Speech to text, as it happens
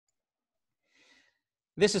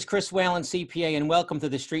This is Chris Whalen, CPA, and welcome to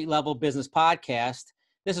the Street Level Business Podcast.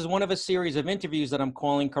 This is one of a series of interviews that I'm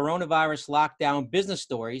calling Coronavirus Lockdown Business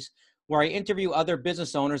Stories, where I interview other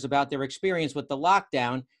business owners about their experience with the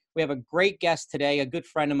lockdown. We have a great guest today, a good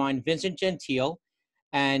friend of mine, Vincent Gentile,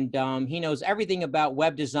 and he knows everything about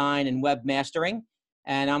web design and web mastering.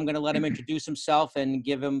 And I'm going to let him introduce himself and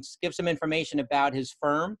give some information about his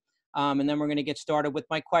firm, and then we're going to get started with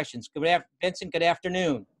my questions. Vincent, good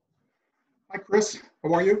afternoon. Hi, Chris.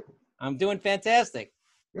 How are you? I'm doing fantastic.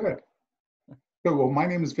 Good. So, well, my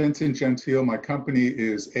name is Vincent Gentile. My company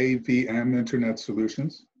is AVM Internet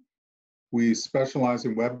Solutions. We specialize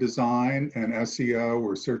in web design and SEO,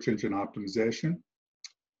 or search engine optimization.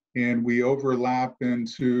 And we overlap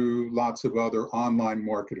into lots of other online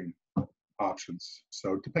marketing options.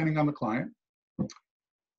 So depending on the client,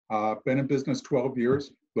 been in business 12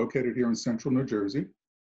 years, located here in central New Jersey.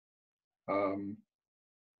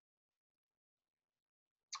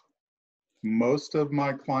 Most of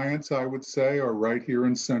my clients, I would say, are right here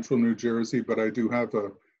in central New Jersey, but I do have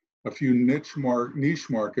a few niche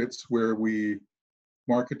markets where we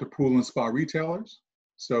market to pool and spa retailers.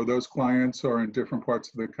 So those clients are in different parts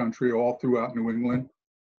of the country, all throughout New England,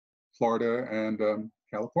 Florida, and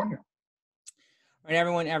California. Right,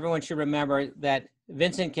 everyone should remember that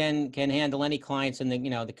Vincent can handle any clients in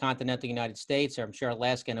the continental United States, or I'm sure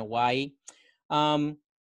Alaska and Hawaii.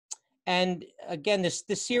 And again, this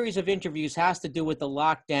series of interviews has to do with the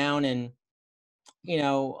lockdown and,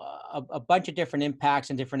 a bunch of different impacts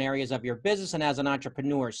in different areas of your business and as an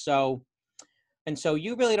entrepreneur. So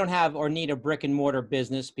you really don't have or need a brick and mortar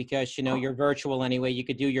business because, you're virtual anyway. You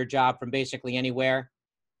could do your job from basically anywhere.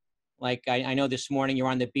 Like I know this morning you're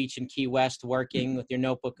on the beach in Key West working with your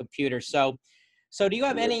notebook computer. So do you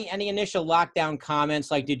have any initial lockdown comments?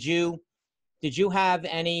 Like, did you have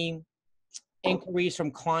any inquiries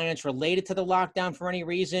from clients related to the lockdown for any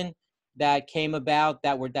reason that came about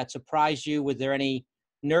that surprised you? Was there any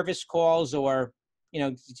nervous calls, or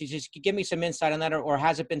just give me some insight on that, or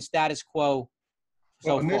has it been status quo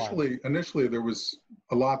so far? Initially there was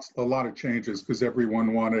a lot of changes because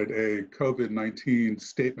everyone wanted a COVID-19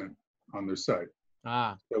 statement on their site.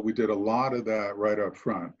 So we did a lot of that right up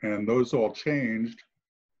front, and those all changed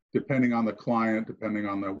depending on the client, depending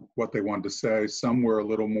on what they wanted to say. Some were a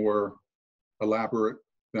little more elaborate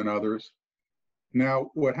than others.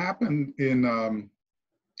 Now, what happened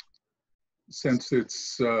since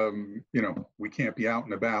it's, we can't be out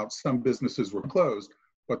and about, some businesses were closed,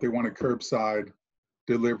 but they wanted curbside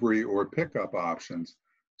delivery or pickup options.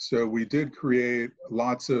 So we did create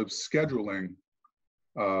lots of scheduling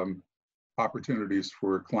opportunities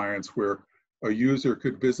for clients where a user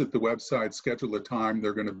could visit the website, schedule a time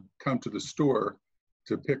they're going to come to the store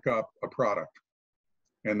to pick up a product.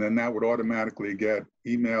 And then that would automatically get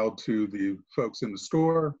emailed to the folks in the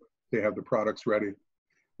store. They have the products ready.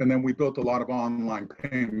 And then we built a lot of online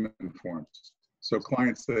payment forms. So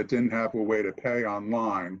clients that didn't have a way to pay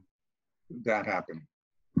online, that happened.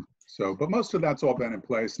 So, but most of that's all been in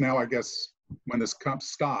place. Now, I guess when this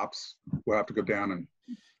stops, we'll have to go down and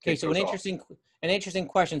okay. So an interesting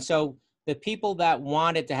question. So the people that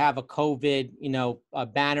wanted to have a COVID, a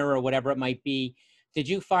banner or whatever it might be, did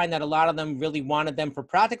you find that a lot of them really wanted them for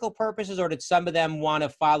practical purposes, or did some of them want to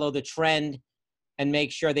follow the trend and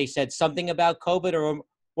make sure they said something about COVID, or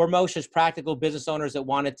were most just practical business owners that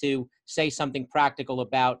wanted to say something practical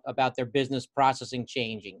about their business processing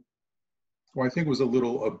changing? Well, I think it was a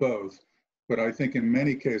little of both, but I think in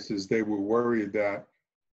many cases they were worried that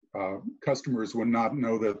customers would not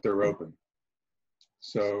know that they're open.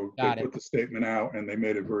 So they put the statement out and they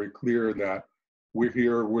made it very clear that we're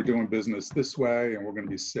here, we're doing business this way, and we're going to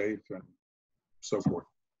be safe and so forth.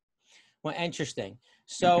 Well, interesting.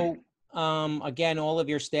 So again, all of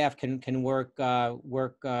your staff can work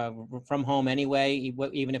from home anyway,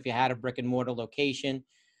 even if you had a brick and mortar location.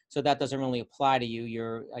 So that doesn't really apply to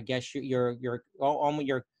you. I guess you're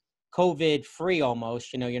COVID free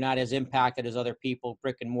almost. You're not as impacted as other people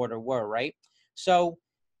brick and mortar were, right? So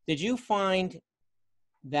did you find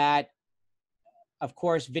that, of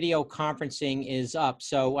course, video conferencing is up.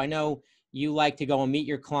 So I know you like to go and meet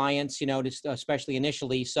your clients, especially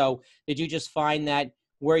initially. So did you just find that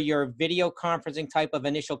were your video conferencing type of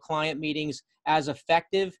initial client meetings as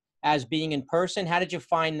effective as being in person? How did you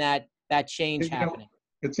find that change happening?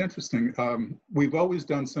 It's interesting. We've always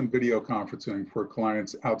done some video conferencing for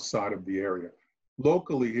clients outside of the area.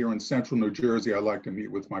 Locally here in central New Jersey, I like to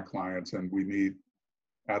meet with my clients, and we meet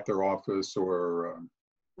at their office or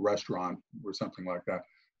restaurant or something like that.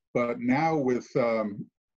 But now with Zoom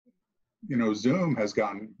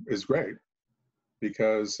is great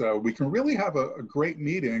because we can really have a great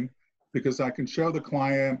meeting because I can show the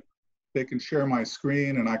client, they can share my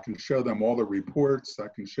screen and I can show them all the reports. I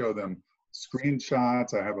can show them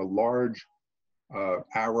screenshots. I have a large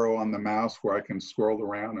arrow on the mouse where I can scroll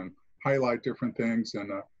around and highlight different things.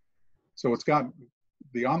 And so it's got,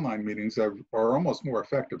 the online meetings are almost more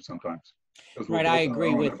effective sometimes because we're Right, I both in our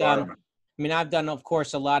agree own with, environment. I mean, I've done, of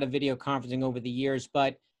course, a lot of video conferencing over the years,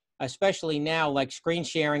 but especially now, like screen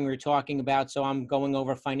sharing we were talking about. So I'm going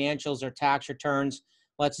over financials or tax returns.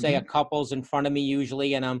 Let's say a couple's in front of me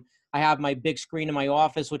usually, and I have my big screen in my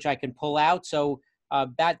office, which I can pull out. So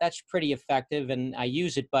that's pretty effective, and I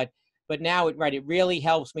use it. But now, it really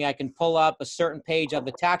helps me. I can pull up a certain page of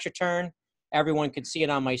the tax return. Everyone can see it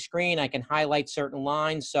on my screen. I can highlight certain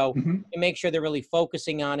lines. So it makes sure they're really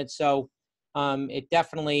focusing on it. So it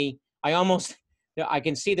definitely, I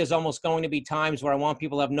can see there's almost going to be times where I want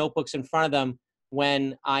people to have notebooks in front of them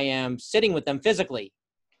when I am sitting with them physically.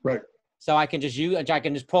 Right. So I can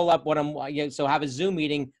just pull up what so have a Zoom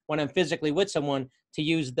meeting when I'm physically with someone to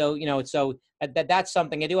use so that's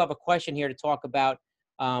something. I do have a question here to talk about,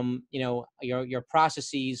 your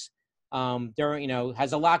processes during,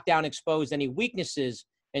 has a lockdown exposed any weaknesses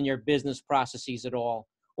in your business processes at all?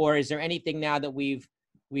 Or is there anything now that we've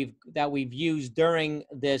used during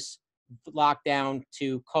this lockdown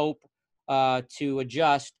to cope, to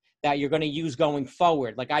adjust, that you're going to use going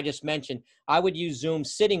forward? Like I just mentioned, I would use Zoom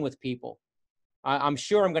sitting with people. I'm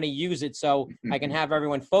sure I'm going to use it so I can have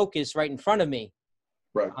everyone focus right in front of me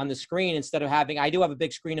on the screen instead of I do have a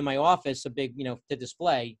big screen in my office, a big, to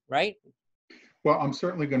display, right? Well, I'm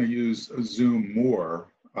certainly going to use Zoom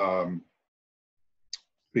more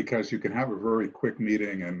because you can have a very quick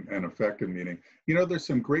meeting and effective meeting. There's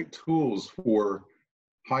some great tools for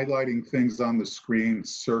highlighting things on the screen,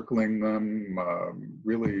 circling them,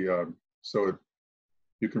 so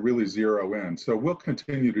you can really zero in. So we'll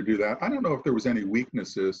continue to do that. I don't know if there was any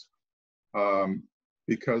weaknesses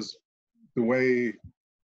because the way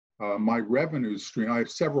my revenue stream, I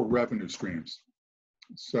have several revenue streams.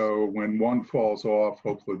 So when one falls off,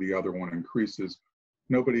 hopefully the other one increases.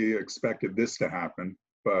 Nobody expected this to happen,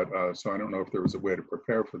 but so I don't know if there was a way to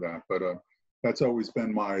prepare for that. But that's always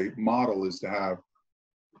been my model, is to have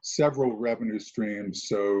several revenue streams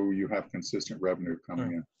so you have consistent revenue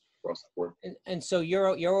coming in across the board. And so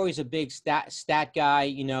you're always a big stat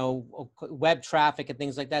guy, web traffic and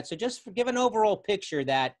things like that. So just give an overall picture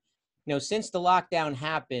that, since the lockdown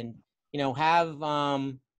happened,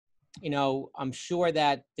 I'm sure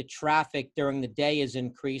that the traffic during the day has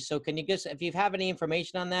increased. So can you if you have any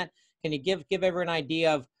information on that, can you give everyone an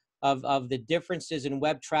idea of the differences in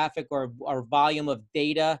web traffic or volume of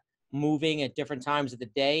data moving at different times of the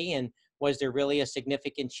day? And was there really a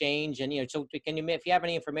significant change? And, so if you have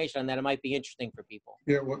any information on that, it might be interesting for people.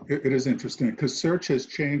 Yeah, well, it is interesting because search has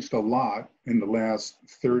changed a lot in the last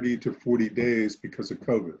 30 to 40 days because of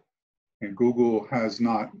COVID. And Google has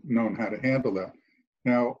not known how to handle that.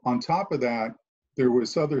 Now, on top of that, there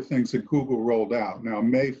was other things that Google rolled out. Now,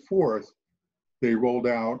 May 4th, they rolled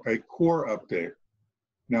out a core update.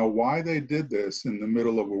 Now, why they did this in the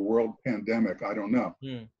middle of a world pandemic, I don't know.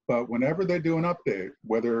 But whenever they do an update,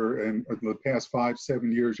 whether in the past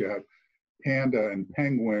 5-7 years you had Panda and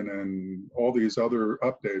Penguin and all these other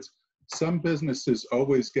updates, some businesses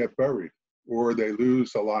always get buried or they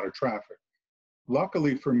lose a lot of traffic.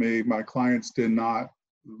 Luckily for me, my clients did not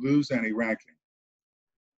lose any ranking.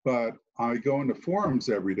 But I go into forums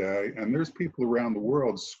every day and there's people around the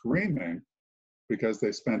world screaming because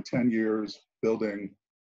they spent 10 years building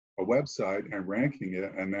a website and ranking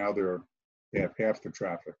it, and now they have half the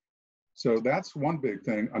traffic. So that's one big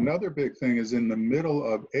thing. Another big thing is in the middle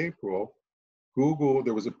of April,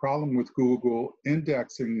 there was a problem with Google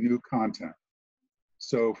indexing new content.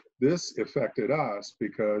 So this affected us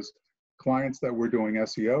because clients that we're doing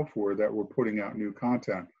SEO for, that were putting out new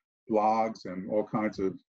content, blogs and all kinds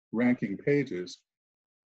of ranking pages,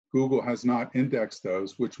 Google has not indexed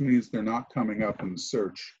those, which means they're not coming up in the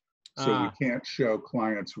search. So we can't show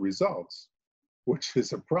clients results, which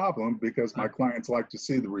is a problem because my clients like to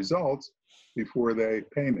see the results before they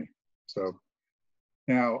pay me. So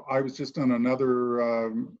now I was just on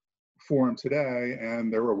another forum today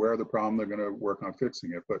and they're aware of the problem. They're going to work on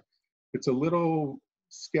fixing it, but it's a little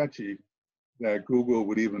sketchy that Google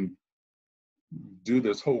would even do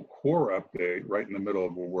this whole core update right in the middle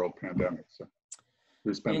of a world pandemic. So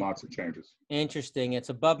there's been lots of changes. Interesting. It's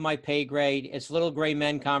above my pay grade. It's little gray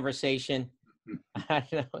men conversation.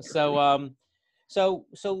 So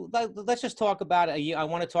let's just talk about I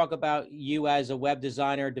want to talk about you as a web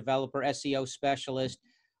designer, developer, SEO specialist,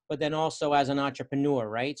 but then also as an entrepreneur,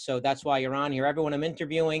 right? So that's why you're on here. Everyone I'm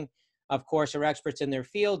interviewing, of course, are experts in their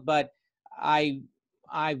field, but I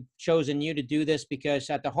I've chosen you to do this because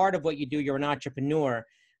at the heart of what you do, you're an entrepreneur.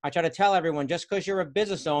 I try to tell everyone, just because you're a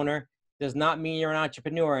business owner does not mean you're an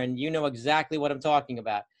entrepreneur, and you know exactly what I'm talking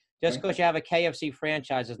about. Just because you have a KFC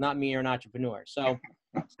franchise does not mean you're an entrepreneur. So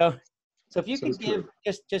if you So could give true.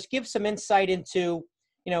 just give some insight into,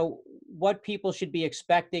 what people should be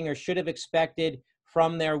expecting or should have expected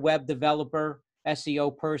from their web developer,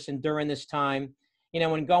 SEO person during this time,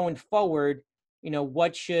 and going forward,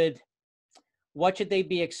 what should they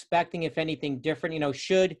be expecting, if anything different?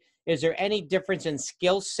 Is there any difference in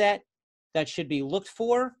skill set that should be looked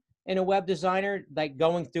for in a web designer, like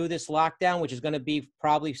going through this lockdown, which is going to be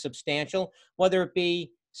probably substantial, whether it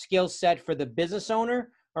be skill set for the business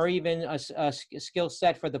owner or even a skill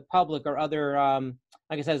set for the public or other,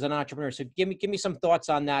 like I said, as an entrepreneur. So give me some thoughts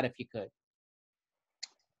on that, if you could.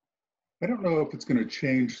 I don't know if it's going to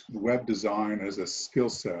change web design as a skill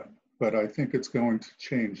set, but I think it's going to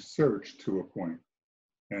change search to a point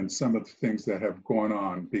and some of the things that have gone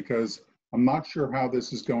on, because I'm not sure how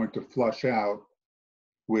this is going to flush out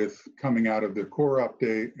with coming out of the core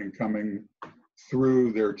update and coming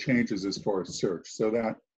through their changes as far as search. So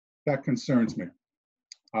that concerns me.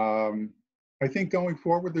 I think going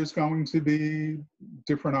forward, there's going to be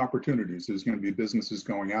different opportunities. There's going to be businesses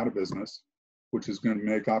going out of business, which is going to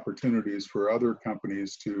make opportunities for other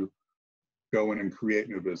companies to go in and create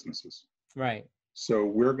new businesses. Right. So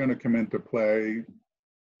we're going to come into play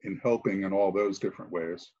in helping in all those different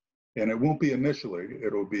ways. And it won't be initially,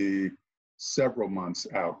 it'll be several months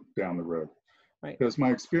out down the road. Right. Because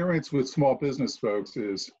my experience with small business folks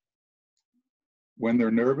is when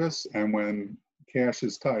they're nervous and when cash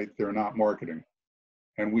is tight, they're not marketing.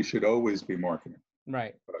 And we should always be marketing.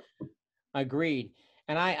 Right. Agreed.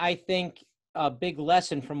 And I think a big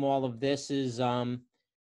lesson from all of this is,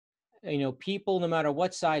 people, no matter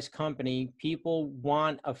what size company, people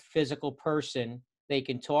want a physical person they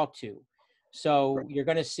can talk to. So you're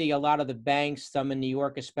going to see a lot of the banks, some in New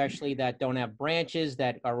York especially, that don't have branches,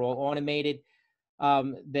 that are all automated.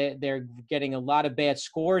 They're getting a lot of bad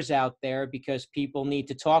scores out there because people need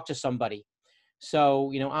to talk to somebody.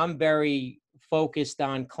 So, I'm very focused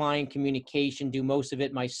on client communication, do most of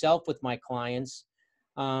it myself with my clients.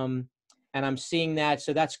 And I'm seeing that.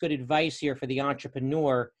 So that's good advice here for the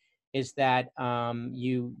entrepreneur, is that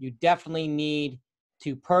you definitely need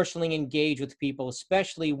to personally engage with people,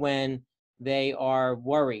 especially when they are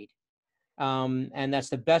worried. And that's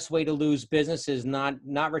the best way to lose business, is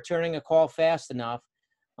not returning a call fast enough,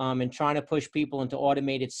 and trying to push people into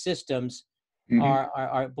automated systems.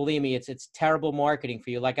 Are believe me, it's terrible marketing for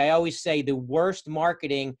you. Like I always say, the worst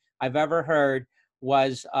marketing I've ever heard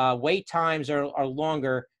was wait times are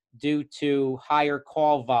longer due to higher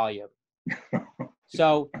call volume.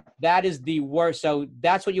 So that is the worst. So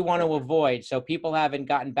that's what you want to avoid. So people haven't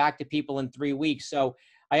gotten back to people in 3 weeks. So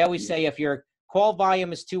I always say, if your call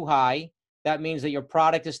volume is too high, that means that your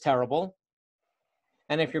product is terrible.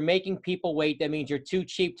 And if you're making people wait, that means you're too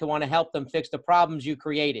cheap to want to help them fix the problems you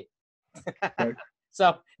created. Right.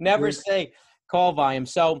 So never say call volume.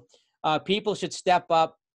 So people should step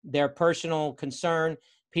up their personal concern.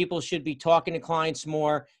 People should be talking to clients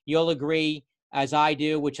more. You'll agree, as I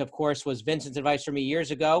do, which of course was Vincent's advice for me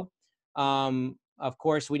years ago. Of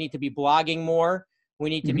course, we need to be blogging more. We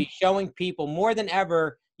need to be showing people more than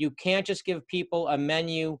ever. You can't just give people a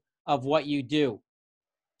menu of what you do.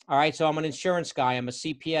 All right. So I'm an insurance guy. I'm a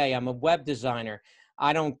CPA. I'm a web designer.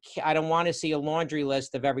 I don't want to see a laundry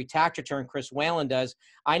list of every tax return Chris Whalen does.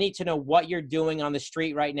 I need to know what you're doing on the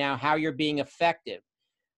street right now, how you're being effective.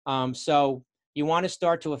 So you want to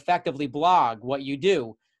start to effectively blog what you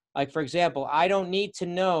do. Like, for example, I don't need to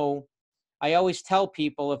know. I always tell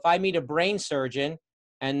people, if I meet a brain surgeon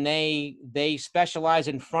and they specialize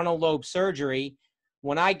in frontal lobe surgery,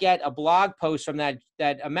 when I get a blog post from that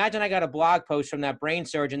imagine I got a blog post from that brain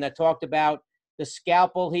surgeon that talked about the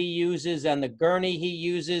scalpel he uses and the gurney he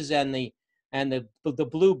uses and the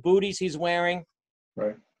blue booties he's wearing.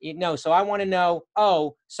 Right. So I want to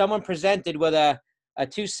know, someone presented with a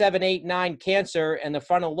 2789 cancer in the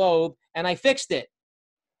frontal lobe and I fixed it.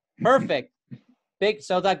 Perfect. Big.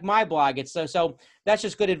 So like my blog, it's so that's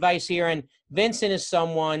just good advice here. And Vincent is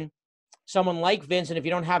someone like Vincent. If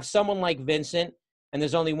you don't have someone like Vincent, and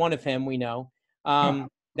there's only one of him, we know,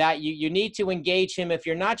 that you need to engage him. If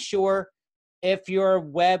you're not sure if your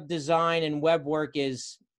web design and web work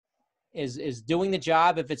is doing the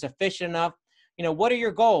job, if it's efficient enough, what are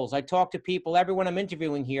your goals? I talk to people, everyone I'm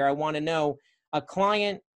interviewing here, I want to know, a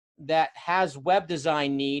client that has web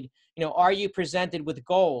design need, are you presented with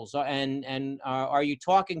goals? And are you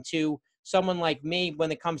talking to someone like me when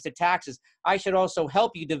it comes to taxes? I should also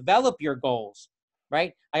help you develop your goals.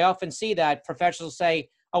 right? I often see that professionals say,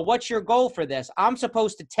 oh, what's your goal for this? I'm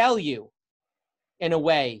supposed to tell you in a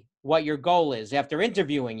way what your goal is after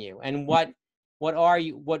interviewing you and what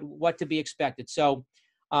to be expected. So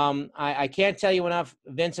I can't tell you enough,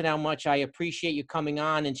 Vincent, how much I appreciate you coming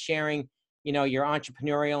on and sharing, your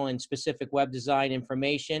entrepreneurial and specific web design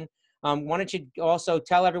information. Why don't you also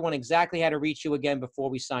tell everyone exactly how to reach you again before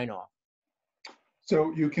we sign off?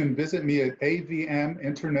 So you can visit me at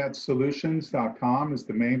avminternetsolutions.com is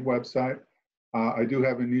the main website. I do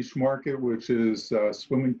have a niche market, which is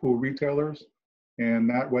swimming pool retailers. And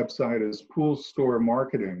that website is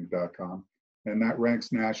poolstoremarketing.com, and that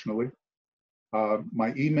ranks nationally.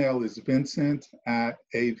 My email is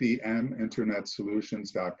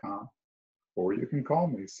vincent@avminternetsolutions.com, or you can call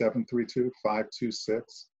me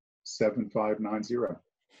 732-526-7590.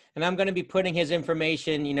 And I'm going to be putting his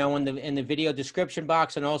information, in the video description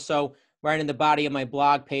box and also right in the body of my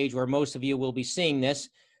blog page where most of you will be seeing this.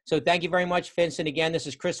 So thank you very much, Vincent. Again, this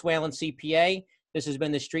is Chris Whalen, CPA. This has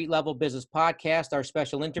been the Street Level Business Podcast, our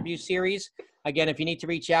special interview series. Again, if you need to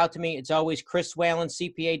reach out to me, it's always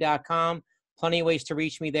chriswhalencpa.com. Plenty of ways to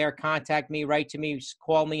reach me there. Contact me, write to me,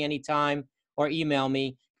 call me anytime, or email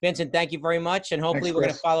me. Vincent, thank you very much. And hopefully we're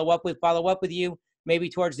going to follow up with you maybe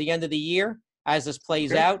towards the end of the year as this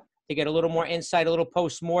plays out to get a little more insight, a little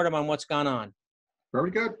post-mortem on what's gone on.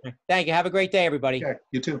 Very good. Thank you. Have a great day, everybody. Okay,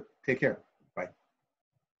 you too. Take care.